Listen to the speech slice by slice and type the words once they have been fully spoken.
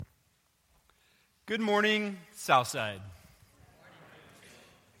Good morning, Southside.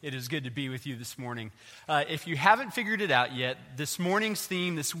 It is good to be with you this morning. If you haven't figured it out yet, this morning's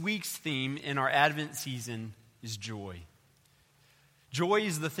theme, this week's theme in our Advent season is joy. Joy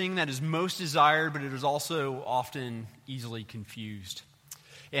is the thing that is most desired, but it is also often easily confused.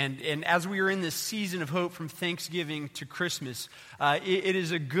 And as we are in this season of hope from Thanksgiving to Christmas, it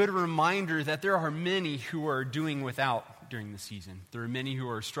is a good reminder that there are many who are doing without during the season. There are many who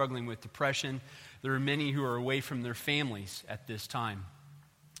are struggling with depression. There are many who are away from their families at this time.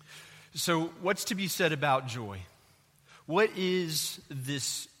 So what's to be said about joy? What is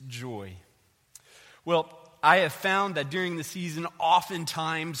this joy? Well, I have found that during the season,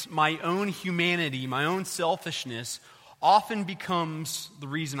 oftentimes my own humanity, my own selfishness, often becomes the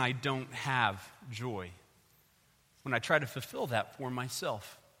reason I don't have joy when I try to fulfill that for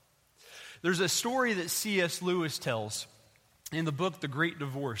myself. There's a story that C.S. Lewis tells in the book, The Great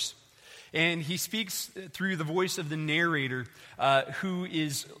Divorce. And he speaks through the voice of the narrator who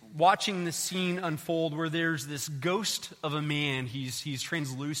is watching the scene unfold where there's this ghost of a man. He's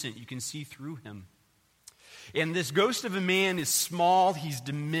translucent. You can see through him. And this ghost of a man is small. He's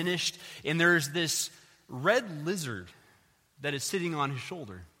diminished. And there's this red lizard that is sitting on his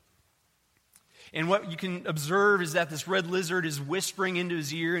shoulder. And what you can observe is that this red lizard is whispering into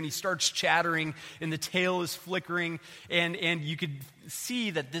his ear, and he starts chattering, and the tail is flickering, and you could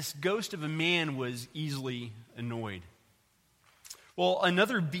see that this ghost of a man was easily annoyed. Well,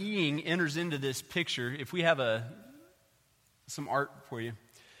 another being enters into this picture. If we have some art for you.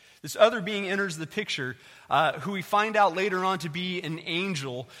 This other being enters the picture, who we find out later on to be an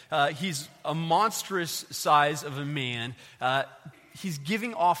angel. He's a monstrous size of a man. He's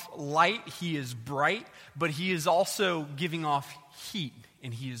giving off light, he is bright, but he is also giving off heat,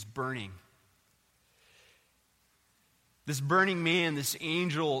 and he is burning. This burning man, this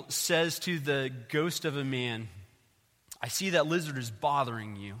angel, says to the ghost of a man, "I see that lizard is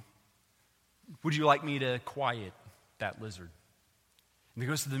bothering you. Would you like me to quiet that lizard?" And the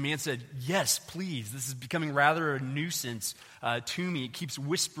ghost of the man said, "Yes, please. This is becoming rather a nuisance to me. It keeps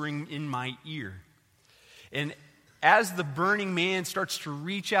whispering in my ear." And as the burning man starts to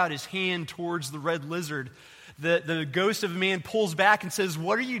reach out his hand towards the red lizard, the ghost of a man pulls back and says,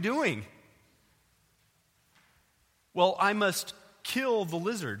 "What are you doing?" "Well, I must kill the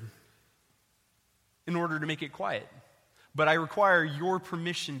lizard in order to make it quiet, but I require your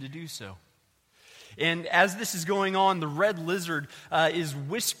permission to do so." And as this is going on, the red lizard is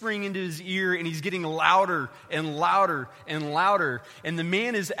whispering into his ear, and he's getting louder and louder and louder. And the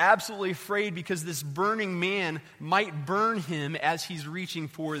man is absolutely afraid because this burning man might burn him as he's reaching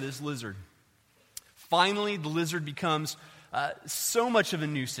for this lizard. Finally, the lizard becomes so much of a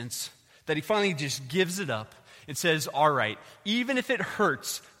nuisance that he finally just gives it up and says, "All right, even if it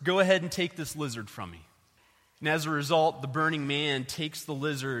hurts, go ahead and take this lizard from me." And as a result, the burning man takes the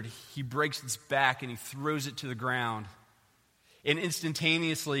lizard, he breaks its back, and he throws it to the ground. And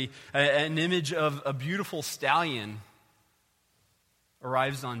instantaneously, an image of a beautiful stallion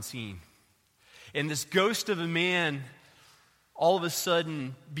arrives on scene. And this ghost of a man all of a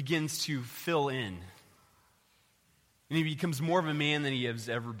sudden begins to fill in. And he becomes more of a man than he has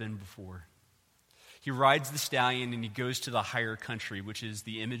ever been before. He rides the stallion and he goes to the higher country, which is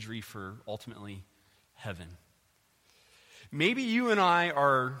the imagery for ultimately heaven. Maybe you and I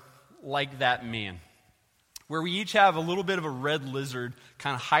are like that man, where we each have a little bit of a red lizard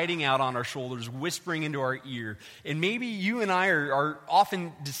kind of hiding out on our shoulders, whispering into our ear. And maybe you and I are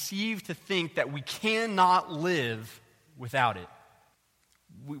often deceived to think that we cannot live without it.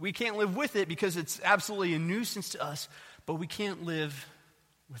 We can't live with it because it's absolutely a nuisance to us, but we can't live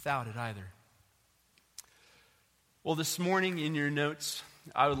without it either. Well, this morning in your notes,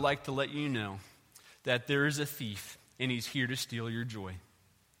 I would like to let you know that there is a thief, and he's here to steal your joy.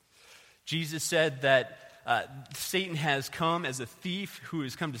 Jesus said that Satan has come as a thief who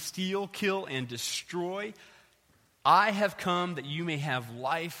has come to steal, kill, and destroy. I have come that you may have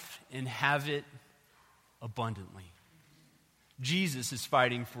life and have it abundantly. Jesus is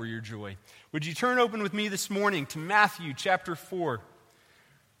fighting for your joy. Would you turn open with me this morning to Matthew chapter 4?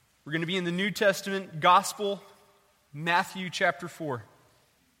 We're going to be in the New Testament gospel, Matthew chapter 4.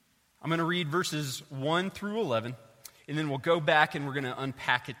 I'm going to read verses 1 through 11. And then we'll go back and we're going to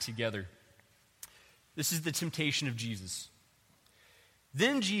unpack it together. This is the temptation of Jesus.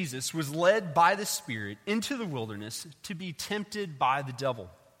 Then Jesus was led by the Spirit into the wilderness to be tempted by the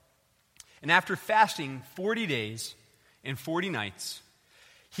devil. And after fasting 40 days and 40 nights,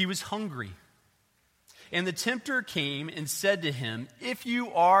 he was hungry. And the tempter came and said to him, "If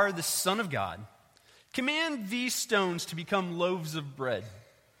you are the Son of God, command these stones to become loaves of bread."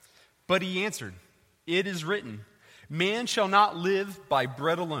 But he answered, It is written, man shall not live by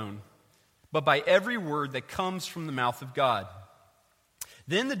bread alone, but by every word that comes from the mouth of God.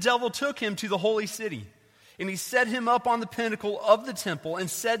 Then the devil took him to the holy city, and he set him up on the pinnacle of the temple and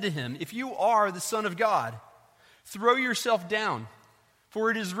said to him, if you are the Son of God, throw yourself down, for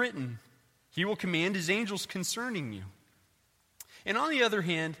it is written, he will command his angels concerning you. And on the other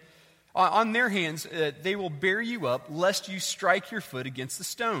hand, on their hands, they will bear you up, lest you strike your foot against the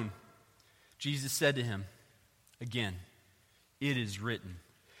stone. Jesus said to him, again, it is written,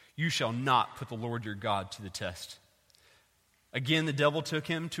 you shall not put the Lord your God to the test. Again, the devil took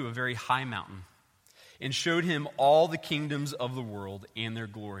him to a very high mountain and showed him all the kingdoms of the world and their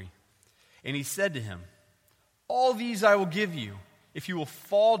glory. And he said to him, all these I will give you if you will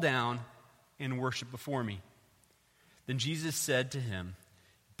fall down and worship before me. Then Jesus said to him,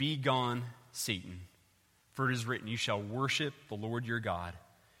 be gone, Satan, for it is written, you shall worship the Lord your God,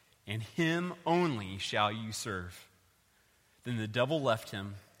 and him only shall you serve. Then the devil left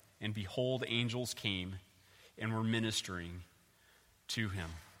him, and behold, angels came and were ministering to him.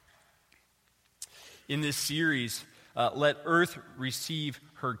 In this series, Let Earth Receive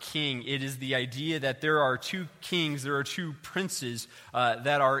Her King, it is the idea that there are two kings, there are two princes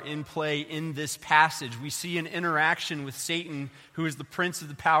that are in play in this passage. We see an interaction with Satan, who is the prince of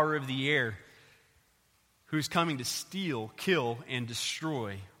the power of the air, who's coming to steal, kill, and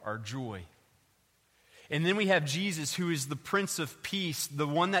destroy our joy. And then we have Jesus, who is the Prince of Peace, the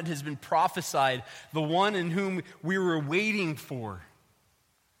one that has been prophesied, the one in whom we were waiting for.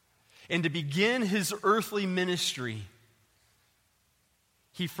 And to begin his earthly ministry,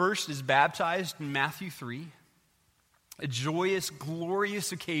 he first is baptized in Matthew 3, a joyous,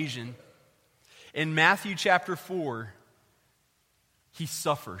 glorious occasion. In Matthew chapter 4, he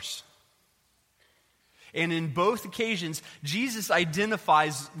suffers. And in both occasions, Jesus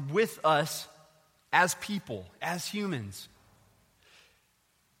identifies with us as people, as humans.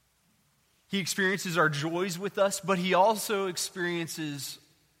 He experiences our joys with us, but he also experiences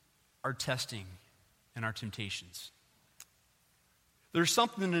our testing and our temptations. There's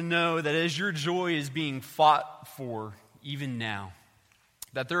something to know that as your joy is being fought for, even now,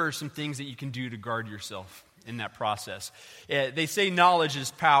 that there are some things that you can do to guard yourself in that process. They say knowledge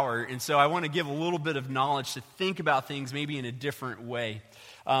is power, and so I want to give a little bit of knowledge to think about things maybe in a different way.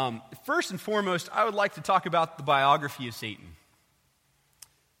 First and foremost, I would like to talk about the biography of Satan.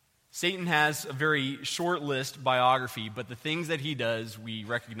 Satan has a very short list biography, but the things that he does, we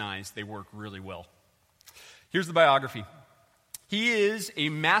recognize they work really well. Here's the biography. He is a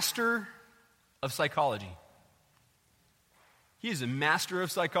master of psychology. He is a master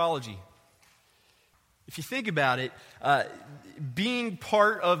of psychology. If you think about it, being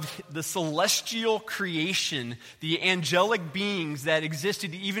part of the celestial creation, the angelic beings that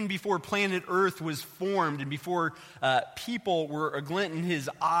existed even before planet Earth was formed and before people were a glint in his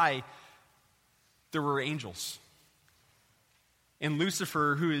eye, there were angels. And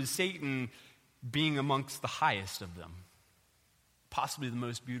Lucifer, who is Satan, being amongst the highest of them, possibly the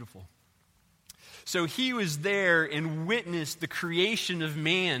most beautiful. So he was there and witnessed the creation of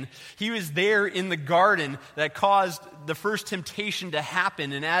man. He was there in the garden that caused the first temptation to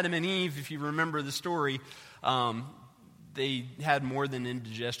happen. And Adam and Eve, if you remember the story, they had more than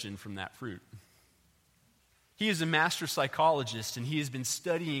indigestion from that fruit. He is a master psychologist, and he has been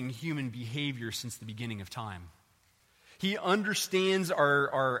studying human behavior since the beginning of time. He understands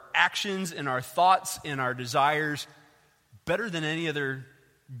our actions and our thoughts and our desires better than any other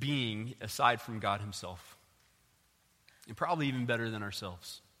being aside from God himself, and probably even better than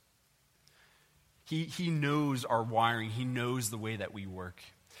ourselves. He knows our wiring. He knows the way that we work.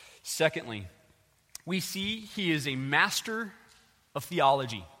 Secondly, we see he is a master of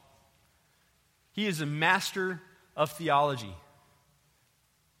theology. He is a master of theology.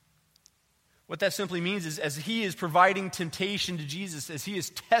 What that simply means is, as he is providing temptation to Jesus, as he is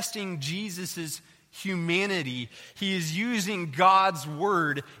testing Jesus' humanity, he is using God's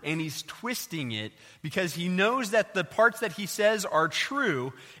word and he's twisting it because he knows that the parts that he says are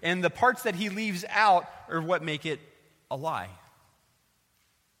true and the parts that he leaves out are what make it a lie.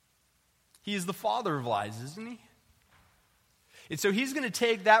 He is the father of lies, isn't he? And so he's going to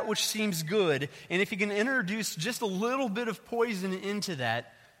take that which seems good, and if he can introduce just a little bit of poison into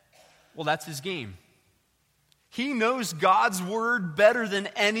that, well, that's his game. He knows God's word better than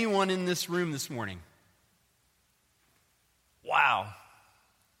anyone in this room this morning. Wow.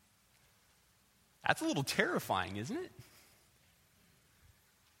 That's a little terrifying, isn't it?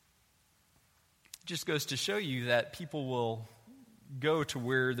 It just goes to show you that people will go to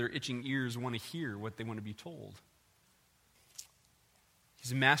where their itching ears want to hear what they want to be told.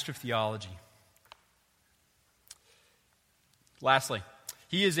 He's a master of theology. Lastly,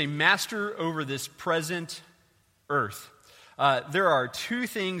 he is a master over this present earth. There are two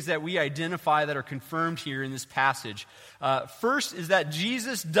things that we identify that are confirmed here in this passage. First is that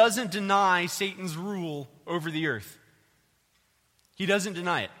Jesus doesn't deny Satan's rule over the earth. He doesn't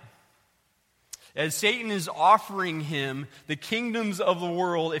deny it. As Satan is offering him the kingdoms of the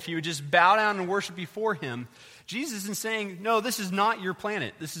world, if he would just bow down and worship before him, Jesus is saying, no, this is not your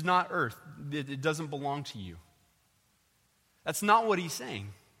planet. This is not earth. It doesn't belong to you. That's not what he's saying.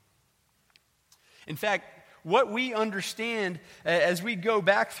 In fact, what we understand as we go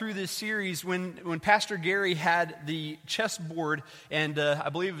back through this series, when Pastor Gary had the chessboard, and I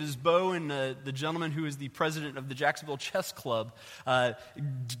believe it was Bo and the gentleman who is the president of the Jacksonville Chess Club,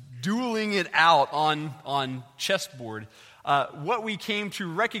 dueling it out on chessboard, what we came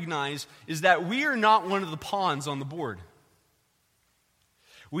to recognize is that we are not one of the pawns on the board.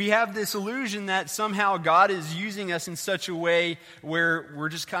 We have this illusion that somehow God is using us in such a way where we're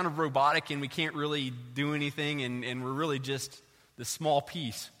just kind of robotic and we can't really do anything and we're really just the small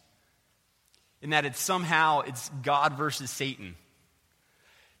piece. And that it's God versus Satan.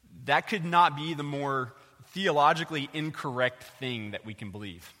 That could not be the more theologically incorrect thing that we can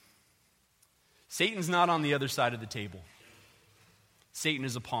believe. Satan's not on the other side of the table. Satan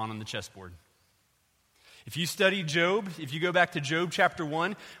is a pawn on the chessboard. If you study Job, if you go back to Job chapter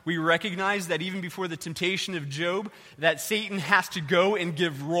 1, we recognize that even before the temptation of Job, that Satan has to go and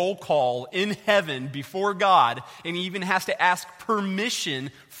give roll call in heaven before God, and he even has to ask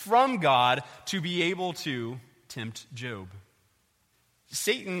permission from God to be able to tempt Job.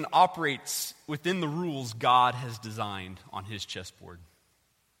 Satan operates within the rules God has designed on his chessboard.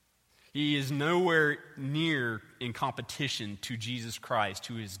 He is nowhere near in competition to Jesus Christ,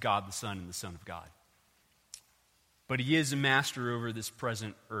 who is God the Son and the Son of God. But he is a master over this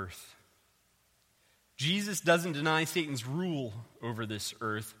present earth. Jesus doesn't deny Satan's rule over this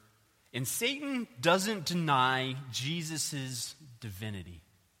earth, and Satan doesn't deny Jesus' divinity.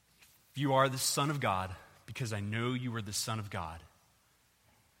 If you are the Son of God, because I know you are the Son of God,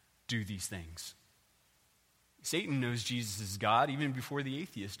 do these things. Satan knows Jesus is God even before the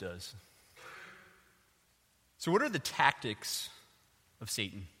atheist does. So what are the tactics of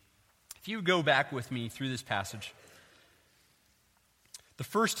Satan? If you go back with me through this passage, the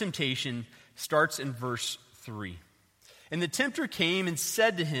first temptation starts in verse 3. And the tempter came and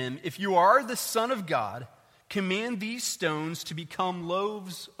said to him, "If you are the Son of God, command these stones to become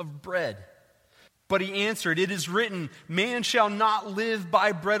loaves of bread." But he answered, "It is written, man shall not live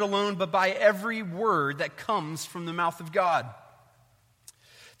by bread alone, but by every word that comes from the mouth of God."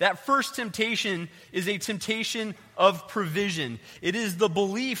 That first temptation is a temptation of provision. It is the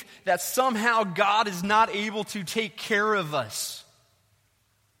belief that somehow God is not able to take care of us.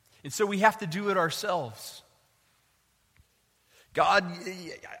 And so we have to do it ourselves. God,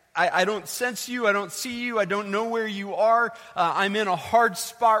 I don't sense you, I don't see you, I don't know where you are. I'm in a hard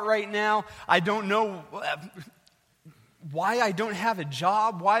spot right now. I don't know why I don't have a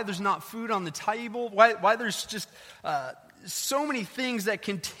job, why there's not food on the table, why there's just so many things that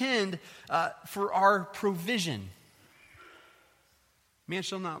contend for our provision. Man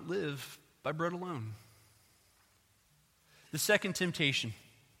shall not live by bread alone. The second temptation.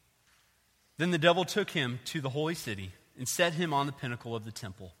 Then the devil took him to the holy city and set him on the pinnacle of the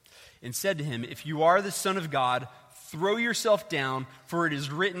temple and said to him, "If you are the Son of God, throw yourself down, for it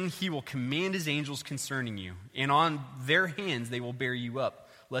is written, he will command his angels concerning you, and on their hands they will bear you up,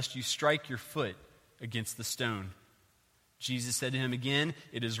 lest you strike your foot against the stone." Jesus said to him again,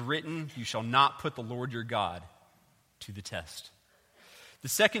 "It is written, you shall not put the Lord your God to the test." The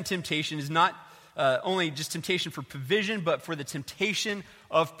second temptation is not only just temptation for provision, but for the temptation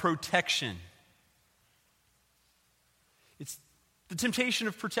of protection. It's the temptation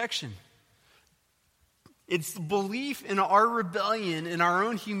of protection. It's the belief in our rebellion, in our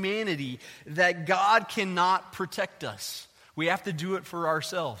own humanity, that God cannot protect us. We have to do it for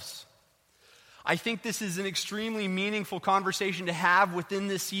ourselves. I think this is an extremely meaningful conversation to have within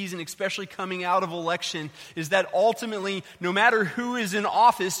this season, especially coming out of election, is that ultimately, no matter who is in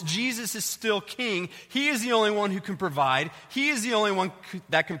office, Jesus is still king. He is the only one who can provide. He is the only one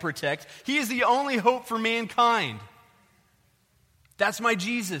that can protect. He is the only hope for mankind. That's my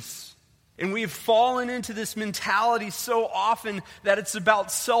Jesus. And we have fallen into this mentality so often that it's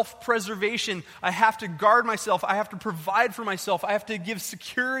about self-preservation. I have to guard myself. I have to provide for myself. I have to give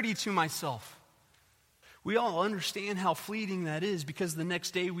security to myself. We all understand how fleeting that is, because the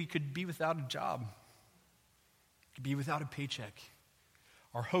next day we could be without a job, could be without a paycheck.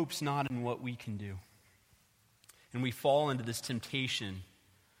 Our hope's not in what we can do. And we fall into this temptation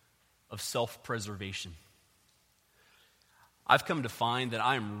of self-preservation. I've come to find that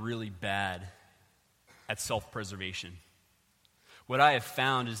I am really bad at self-preservation. What I have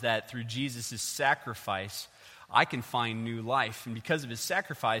found is that through Jesus' sacrifice, I can find new life. And because of his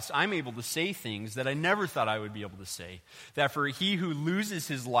sacrifice, I'm able to say things that I never thought I would be able to say. That for he who loses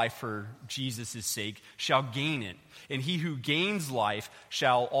his life for Jesus' sake shall gain it. And he who gains life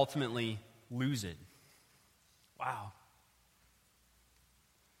shall ultimately lose it. Wow.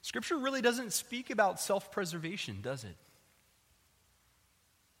 Scripture really doesn't speak about self-preservation, does it?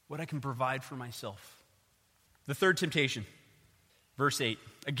 What I can provide for myself. The third temptation, verse 8.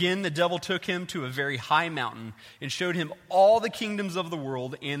 Again, the devil took him to a very high mountain and showed him all the kingdoms of the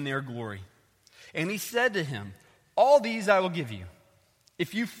world and their glory. And he said to him, all these I will give you,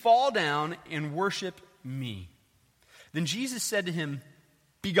 if you fall down and worship me. Then Jesus said to him,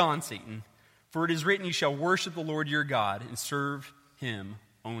 begone, Satan, for it is written, you shall worship the Lord your God and serve him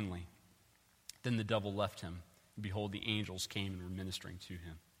only. Then the devil left him, and behold, the angels came and were ministering to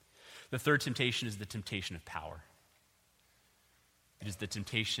him. The third temptation is the temptation of power. It is the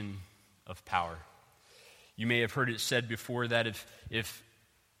temptation of power. You may have heard it said before that if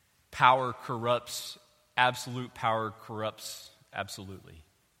power corrupts, absolute power corrupts absolutely.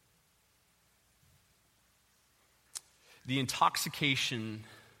 The intoxication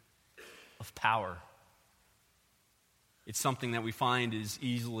of power. It's something that we find is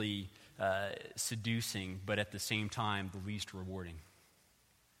easily seducing, but at the same time, the least rewarding.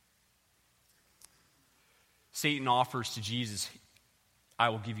 Satan offers to Jesus, I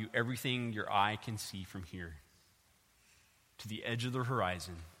will give you everything your eye can see from here to the edge of the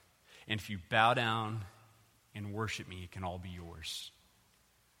horizon. And if you bow down and worship me, it can all be yours.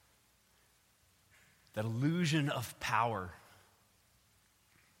 That illusion of power.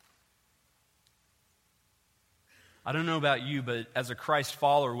 I don't know about you, but as a Christ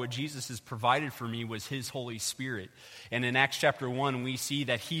follower, what Jesus has provided for me was his Holy Spirit. And in Acts chapter 1, we see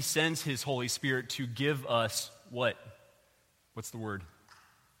that he sends his Holy Spirit to give us what? What's the word?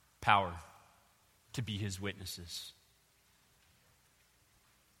 Power. To be his witnesses.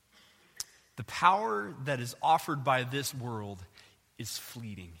 The power that is offered by this world is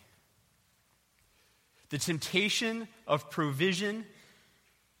fleeting. The temptation of provision,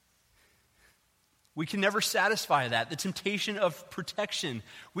 we can never satisfy that. The temptation of protection,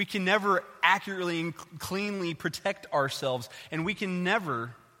 we can never accurately and cleanly protect ourselves, and we can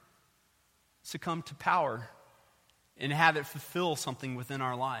never succumb to power and have it fulfill something within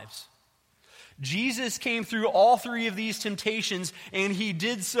our lives. Jesus came through all three of these temptations, and he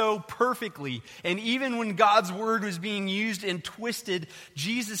did so perfectly. And even when God's word was being used and twisted,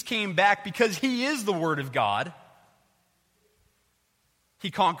 Jesus came back because he is the word of God.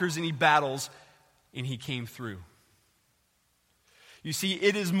 He conquers and he battles, and he came through. You see,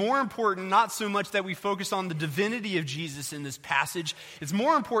 it is more important not so much that we focus on the divinity of Jesus in this passage. It's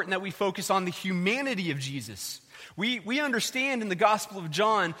more important that we focus on the humanity of Jesus. We understand in the Gospel of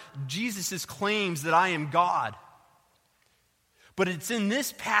John, Jesus' claims that I am God. But it's in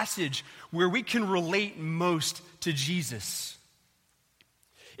this passage where we can relate most to Jesus.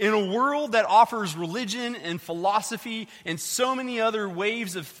 In a world that offers religion and philosophy and so many other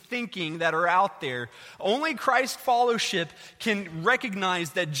waves of thinking that are out there, only Christ fellowship can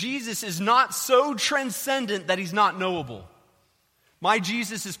recognize that Jesus is not so transcendent that he's not knowable. My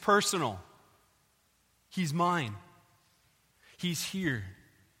Jesus is personal. He's mine. He's here.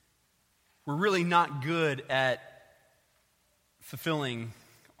 We're really not good at fulfilling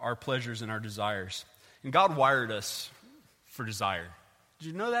our pleasures and our desires. And God wired us for desire. Did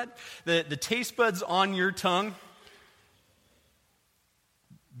you know that? The taste buds on your tongue,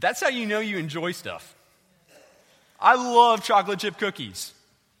 that's how you know you enjoy stuff. I love chocolate chip cookies.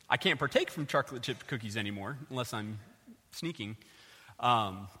 I can't partake from chocolate chip cookies anymore unless I'm sneaking.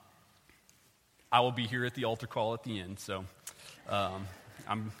 I will be here at the altar call at the end, so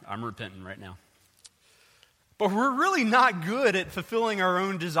I'm repenting right now. But we're really not good at fulfilling our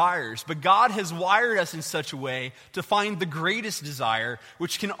own desires. But God has wired us in such a way to find the greatest desire,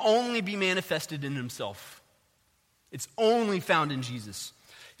 which can only be manifested in himself. It's only found in Jesus.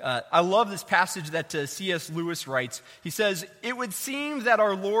 I love this passage that C.S. Lewis writes. He says, "It would seem that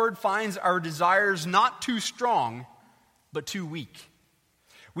our Lord finds our desires not too strong, but too weak.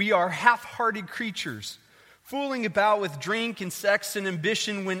 We are half-hearted creatures, fooling about with drink and sex and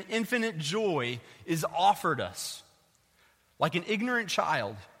ambition when infinite joy is offered us. Like an ignorant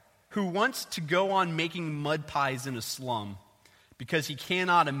child who wants to go on making mud pies in a slum because he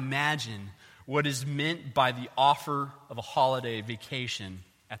cannot imagine what is meant by the offer of a holiday vacation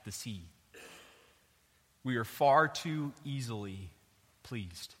at the sea. We are far too easily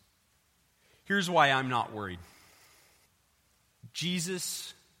pleased." Here's why I'm not worried.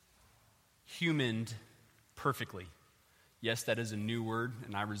 Jesus humaned perfectly. Yes, that is a new word,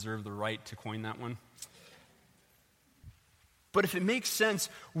 and I reserve the right to coin that one. But if it makes sense,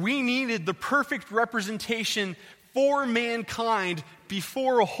 we needed the perfect representation for mankind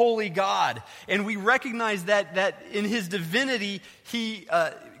before a holy God. And we recognize that in his divinity, he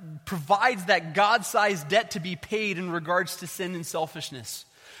provides that God-sized debt to be paid in regards to sin and selfishness.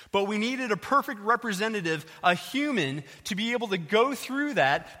 But we needed a perfect representative, a human, to be able to go through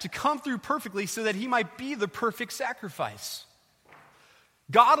that, to come through perfectly so that he might be the perfect sacrifice.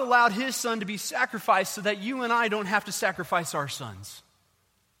 God allowed his son to be sacrificed so that you and I don't have to sacrifice our sons.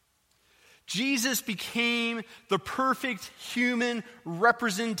 Jesus became the perfect human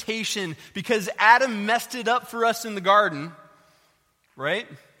representation because Adam messed it up for us in the garden, right?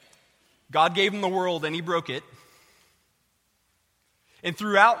 God gave him the world and he broke it. And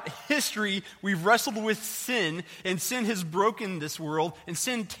throughout history, we've wrestled with sin, and sin has broken this world, and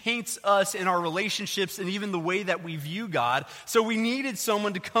sin taints us in our relationships and even the way that we view God. So we needed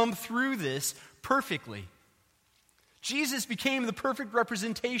someone to come through this perfectly. Jesus became the perfect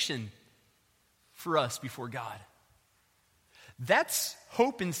representation for us before God. That's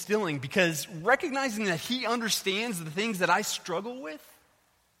hope instilling because recognizing that he understands the things that I struggle with,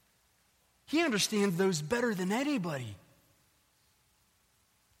 he understands those better than anybody.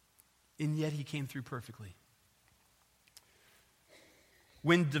 And yet he came through perfectly.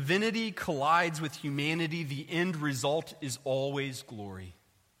 When divinity collides with humanity, the end result is always glory.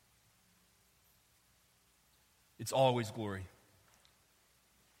 It's always glory.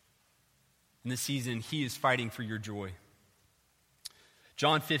 In this season, he is fighting for your joy.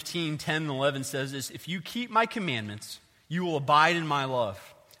 John 15, 10 and 11 says this, "If you keep my commandments, you will abide in my love,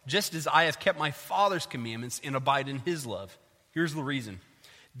 just as I have kept my Father's commandments and abide in his love." Here's the reason.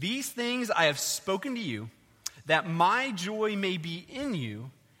 "These things I have spoken to you, that my joy may be in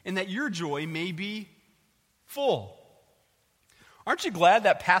you, and that your joy may be full." Aren't you glad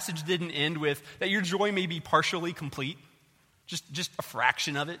that passage didn't end with that your joy may be partially complete? Just a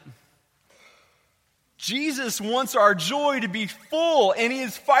fraction of it. Jesus wants our joy to be full, and he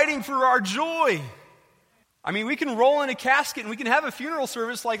is fighting for our joy. I mean, we can roll in a casket and we can have a funeral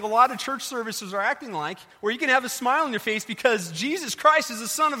service like a lot of church services are acting like, where you can have a smile on your face because Jesus Christ is the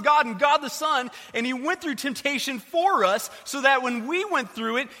Son of God and God the Son, and he went through temptation for us so that when we went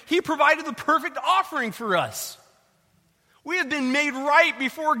through it, he provided the perfect offering for us. We have been made right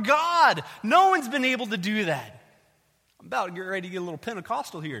before God. No one's been able to do that. I'm about to get ready to get a little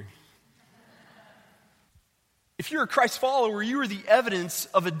Pentecostal here. If you're a Christ follower, you are the evidence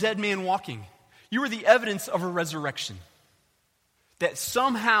of a dead man walking. You are the evidence of a resurrection. That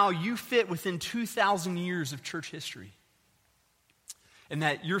somehow you fit within 2,000 years of church history. And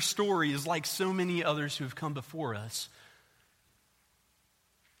that your story is like so many others who have come before us.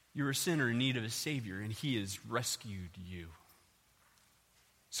 You're a sinner in need of a Savior, and he has rescued you.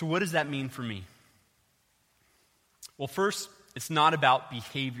 So what does that mean for me? Well, first, it's not about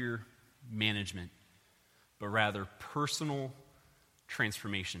behavior management, but rather personal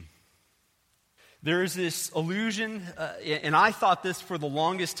transformation. There is this illusion, and I thought this for the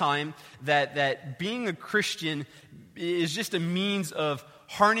longest time, that being a Christian is just a means of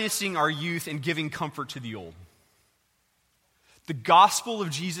harnessing our youth and giving comfort to the old. The gospel of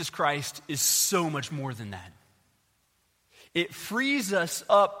Jesus Christ is so much more than that. It frees us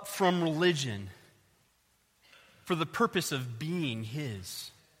up from religion for the purpose of being his.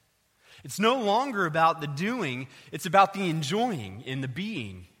 It's no longer about the doing, it's about the enjoying and the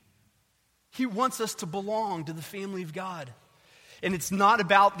being. He wants us to belong to the family of God. And it's not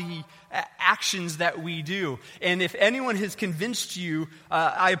about the actions that we do. And if anyone has convinced you,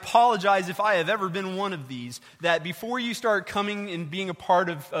 I apologize if I have ever been one of these, that before you start coming and being a part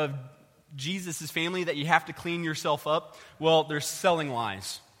of Jesus' family, that you have to clean yourself up. Well, they're selling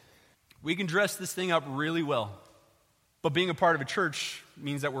lies. We can dress this thing up really well. But being a part of a church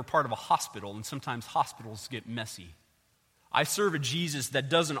means that we're part of a hospital, and sometimes hospitals get messy. I serve a Jesus that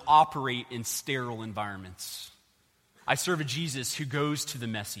doesn't operate in sterile environments. I serve a Jesus who goes to the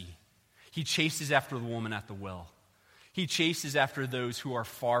messy. He chases after the woman at the well. He chases after those who are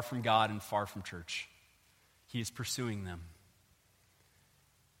far from God and far from church. He is pursuing them.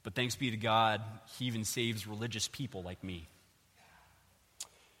 But thanks be to God, he even saves religious people like me.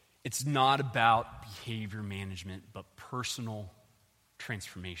 It's not about behavior management, but personal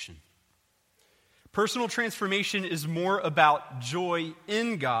transformation. Personal transformation is more about joy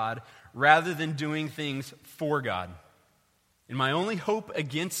in God rather than doing things for God. And my only hope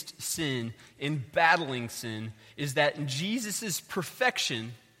against sin, in battling sin, is that in Jesus'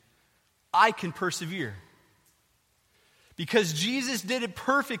 perfection, I can persevere. Because Jesus did it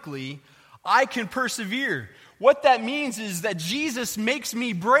perfectly, I can persevere. What that means is that Jesus makes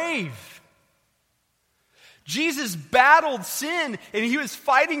me brave. Jesus battled sin, and he was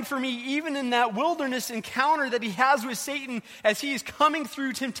fighting for me even in that wilderness encounter that he has with Satan as he is coming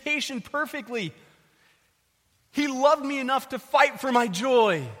through temptation perfectly. He loved me enough to fight for my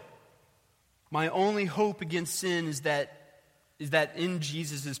joy. My only hope against sin is that in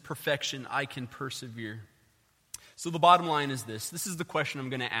Jesus' perfection, I can persevere. So the bottom line is this. This is the question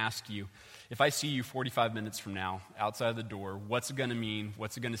I'm going to ask you. If I see you 45 minutes from now outside the door, what's it going to mean?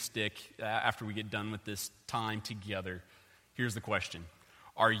 What's it going to stick after we get done with this time together? Here's the question.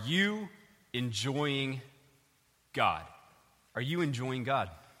 Are you enjoying God? Are you enjoying God?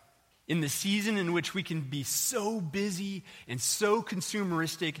 In the season in which we can be so busy and so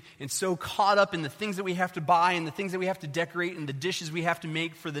consumeristic and so caught up in the things that we have to buy and the things that we have to decorate and the dishes we have to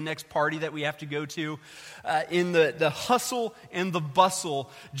make for the next party that we have to go to, in the hustle and the bustle,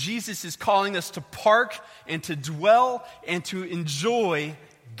 Jesus is calling us to park and to dwell and to enjoy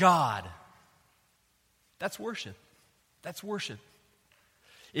God. That's worship. That's worship.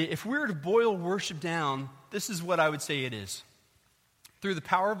 If we were to boil worship down, this is what I would say it is. Through the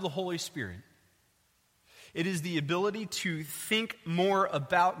power of the Holy Spirit, it is the ability to think more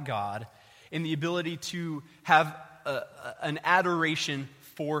about God and the ability to have an adoration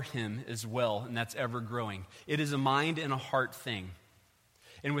for him as well, and that's ever growing. It is a mind and a heart thing.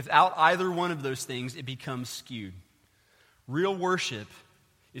 And without either one of those things, it becomes skewed. Real worship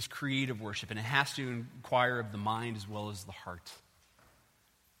is creative worship, and it has to inquire of the mind as well as the heart.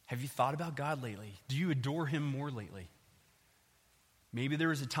 Have you thought about God lately? Do you adore him more lately? Maybe there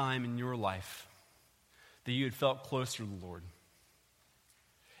was a time in your life that you had felt closer to the Lord.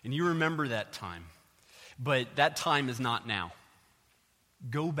 And you remember that time. But that time is not now.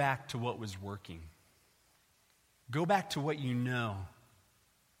 Go back to what was working. Go back to what you know.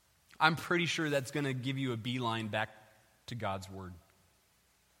 I'm pretty sure that's going to give you a beeline back to God's word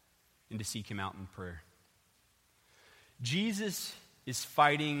and to seek him out in prayer. Jesus is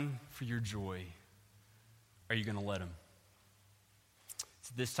fighting for your joy. Are you going to let him?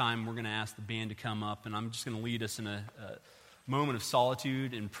 This time we're going to ask the band to come up, and I'm just going to lead us in a moment of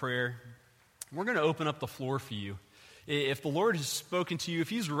solitude and prayer. We're going to open up the floor for you. If the Lord has spoken to you, if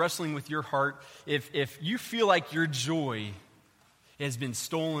he's wrestling with your heart, if you feel like your joy has been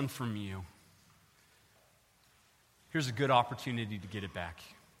stolen from you, here's a good opportunity to get it back.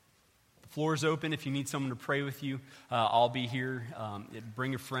 The floor is open. If you need someone to pray with you, I'll be here.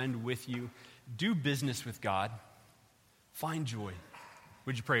 Bring a friend with you. Do business with God. Find joy.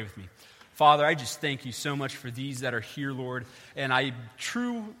 Would you pray with me? Father, I just thank you so much for these that are here, Lord. And I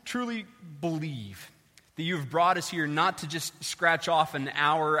truly believe that you have brought us here not to just scratch off an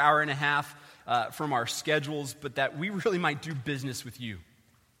hour and a half from our schedules, but that we really might do business with you.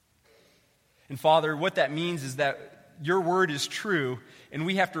 And Father, what that means is that your word is true, and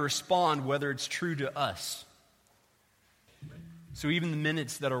we have to respond whether it's true to us. So even the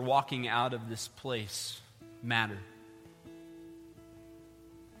minutes that are walking out of this place matter.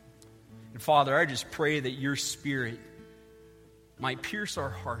 And Father, I just pray that your Spirit might pierce our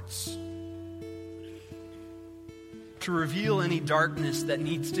hearts to reveal any darkness that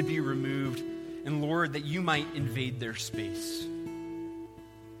needs to be removed, and Lord, that you might invade their space.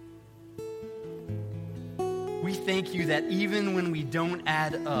 We thank you that even when we don't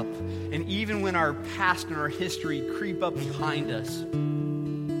add up, and even when our past and our history creep up behind us,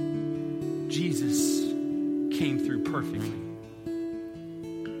 Jesus came through perfectly.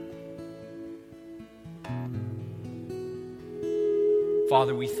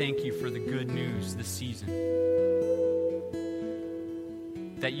 Father, we thank you for the good news this season,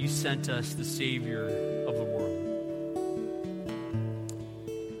 that you sent us the Savior of the world.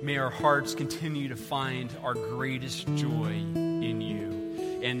 May our hearts continue to find our greatest joy in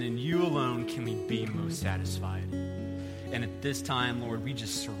you, and in you alone can we be most satisfied. And at this time, Lord, we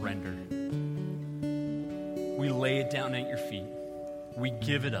just surrender. We lay it down at your feet. We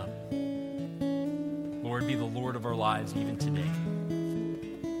give it up. Lord, be the Lord of our lives even today.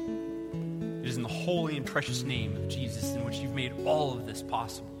 It is in the holy and precious name of Jesus in which you've made all of this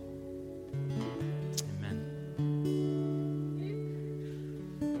possible.